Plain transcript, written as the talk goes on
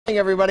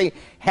Everybody,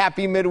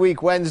 happy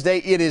midweek Wednesday.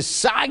 It is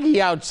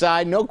soggy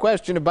outside, no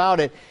question about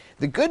it.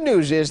 The good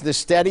news is the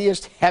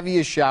steadiest,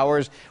 heaviest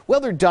showers, well,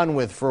 they're done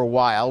with for a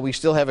while. We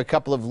still have a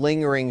couple of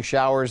lingering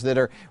showers that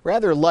are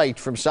rather light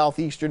from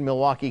southeastern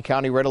Milwaukee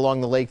County right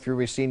along the lake through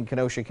Racine,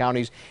 Kenosha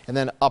counties, and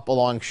then up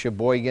along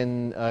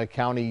Sheboygan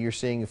County. You're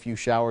seeing a few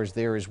showers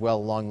there as well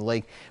along the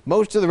lake.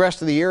 Most of the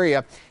rest of the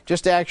area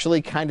just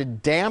actually kind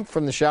of damp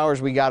from the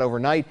showers we got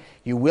overnight.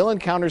 You will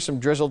encounter some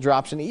drizzle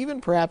drops and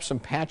even perhaps some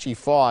patchy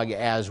fog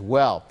as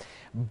well.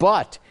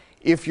 But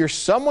if you're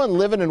someone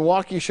living in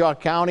Waukesha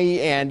County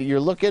and you're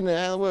looking,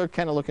 we're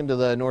kind of looking to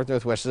the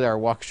northwest of our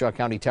Waukesha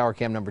County Tower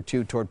Cam number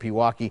 2 toward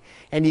Pewaukee,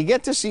 and you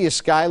get to see a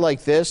sky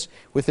like this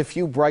with a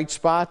few bright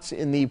spots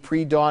in the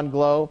pre-dawn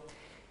glow,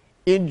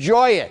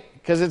 enjoy it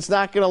because it's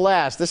not going to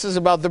last. This is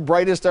about the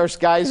brightest our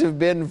skies have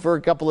been for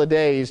a couple of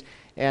days.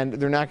 And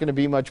they're not going to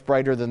be much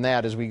brighter than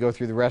that as we go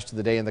through the rest of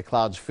the day and the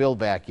clouds fill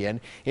back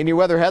in. In your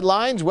weather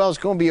headlines, well, it's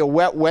going to be a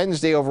wet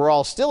Wednesday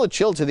overall. Still a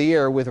chill to the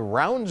air with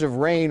rounds of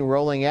rain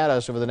rolling at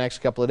us over the next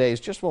couple of days.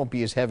 Just won't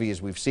be as heavy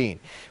as we've seen.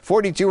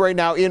 42 right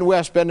now in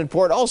West Bend and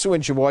Port, also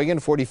in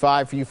Sheboygan.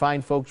 45 for you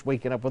fine folks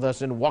waking up with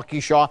us in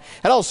Waukesha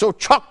and also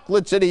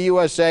Chocolate City,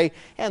 USA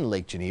and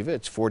Lake Geneva.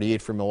 It's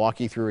 48 for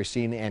Milwaukee through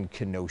Racine and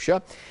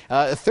Kenosha.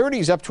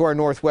 30s up to our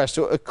northwest,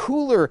 so a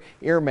cooler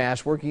air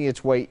mass working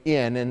its way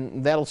in,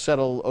 and that'll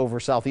settle over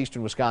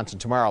southeastern Wisconsin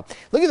tomorrow.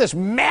 Look at this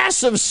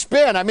massive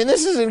spin. I mean,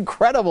 this is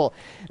incredible.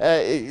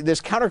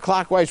 This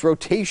counterclockwise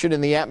rotation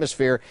in the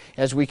atmosphere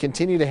as we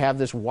continue to have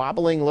this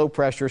wobbling low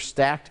pressure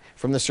stacked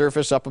from the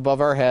surface up above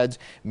our heads,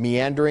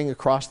 meandering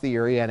across the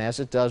area, and as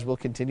it does, we'll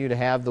continue to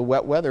have the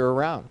wet weather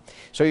around.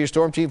 So your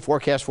storm team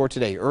forecast for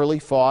today, early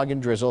fog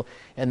and drizzle,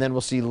 and then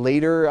we'll see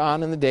later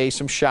on in the day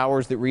some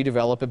showers that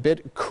redevelop, a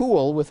bit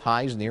cool with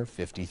highs near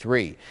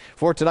 53.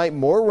 For tonight,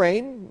 more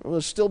rain.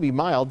 Will still be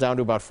mild, down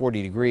to about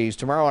 40 degrees.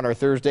 Tomorrow on our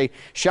Thursday,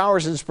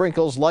 showers and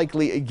sprinkles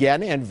likely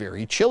again and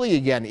very chilly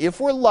again. If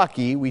we're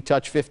lucky, we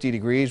touch 50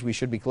 degrees. We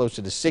should be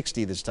closer to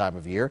 60 this time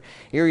of year.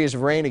 Areas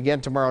of rain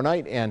again tomorrow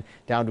night and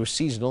down to a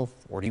seasonal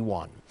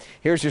 41.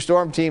 Here's your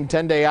storm team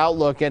 10-day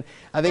outlook, and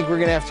I think we're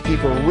going to have to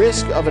keep a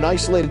risk of an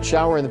isolated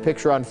shower in the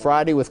picture on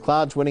Friday with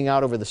clouds winning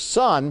out over the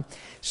sun.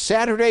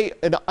 Saturday,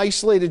 an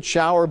isolated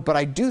shower, but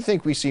I do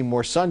think we see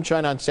more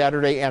sunshine on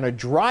Saturday and a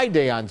dry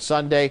day on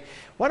Sunday.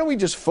 Why don't we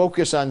just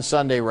focus on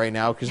Sunday right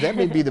now, because that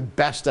may be the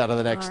best out of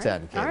the next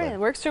 10. All right, it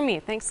works for me.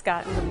 Thanks,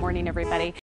 Scott, and good morning, everybody.